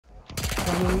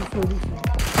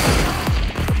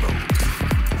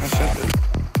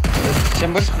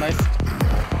Chamber, nice.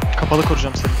 Kapalı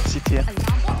koruyacağım seni CT'ye.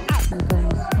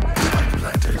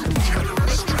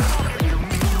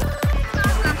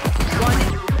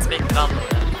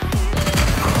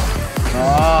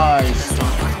 Nice.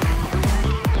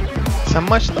 Sen mi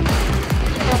açtın?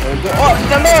 Öldü. Oh, bir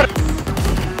tane daha var.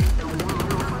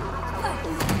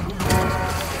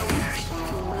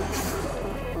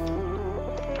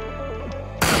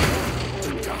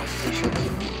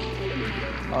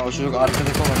 Aa, o çocuk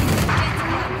arkadaki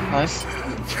olan. Nice.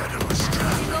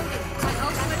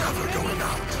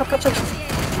 Kapı açıldı.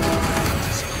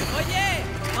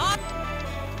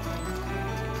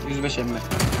 105 emme.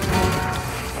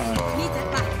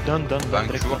 Dön dön. Ben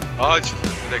direkt. şu ağaç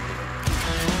direkt.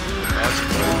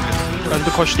 Ağaç.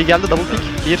 Öldü koştu geldi double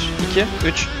pick. 1, 2, 3.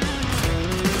 Nice.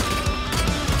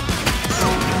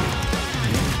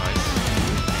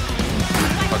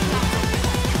 Bak.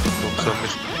 91.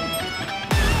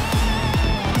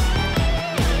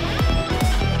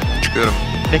 Çıkıyorum.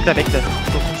 Bekle bekle.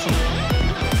 Dokunsun.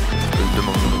 Öldüm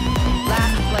onu.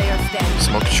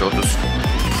 Smoke içi 30.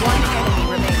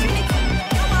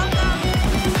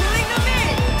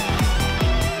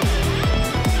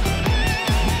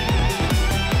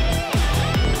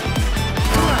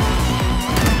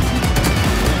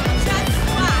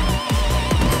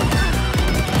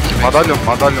 Madalyon.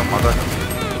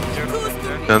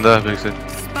 Sen daha bekle.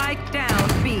 Spike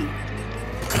down B.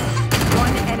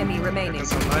 One enemy remaining.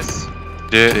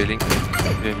 C-Link.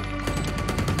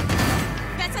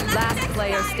 Last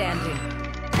player standing.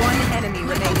 One enemy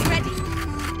remaining.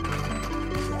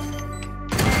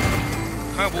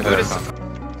 Evet.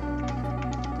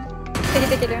 Beni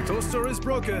de geliyor. Toaster is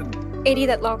broken. 80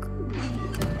 deadlock.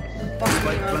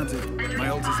 Spike planted. My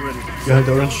ult is ready. Behind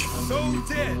orange. So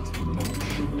dead.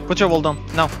 Put your wall down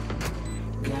now.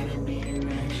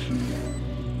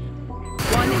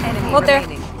 One enemy Hold there.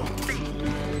 remaining.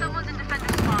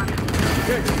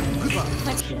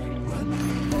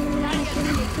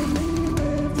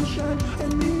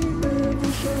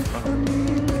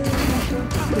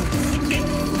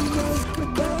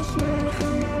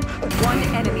 One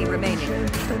enemy remaining.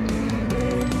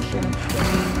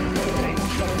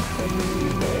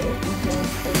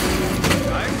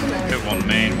 One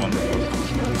main, one.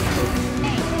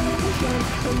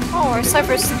 Oh, our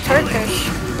Cypher's Turkish.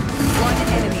 One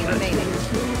enemy remaining.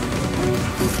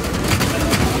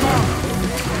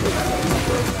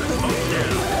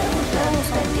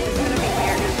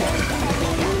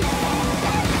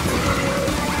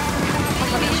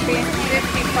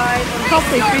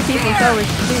 Hopefully 3 people fell with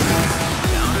 2.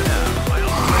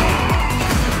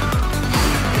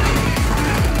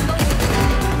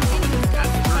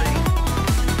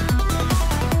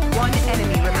 One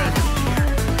enemy remaining.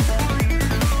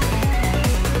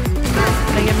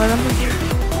 Can I get my number?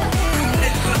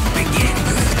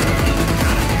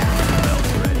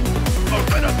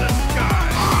 Open up the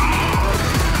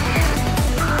sky.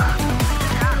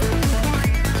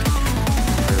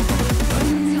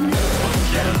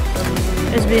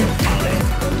 SB.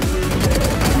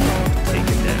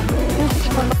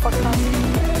 What the fuck now?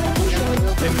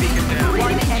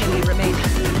 One enemy remaining.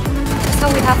 That's how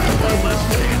we have to play.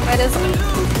 Right, isn't it?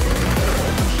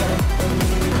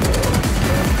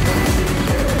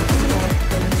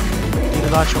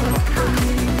 Biri daha çok var.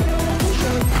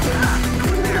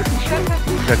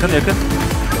 Yakın. 80.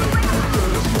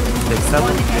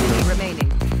 One enemy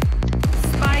remaining.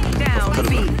 Spike down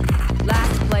B.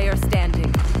 Last player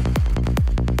standing.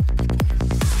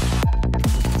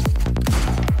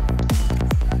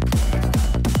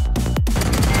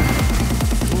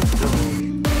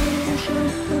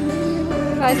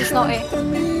 Guys, it's not A.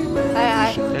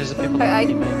 Hi. There's a people Hi.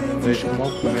 There's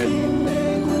smoke mid.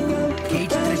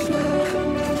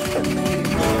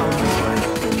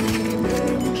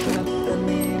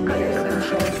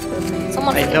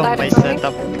 Someone I freaking love died my in front of me.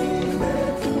 setup.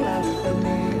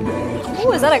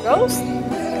 Ooh, is that a ghost?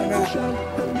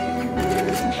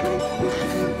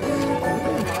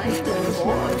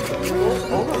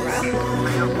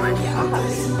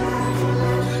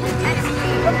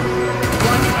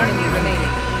 One enemy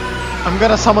remaining. I'm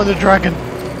gonna summon the dragon.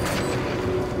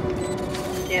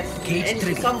 Yes, and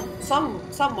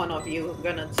someone of you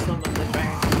gonna summon the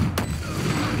dragon.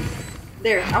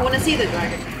 There, I wanna see the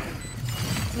dragon.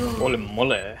 Holy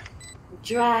moly.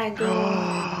 Dragon.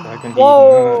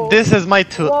 Whoa! This is my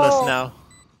toothless Whoa. now.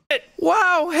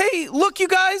 Wow, hey, look you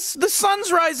guys, the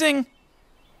sun's rising!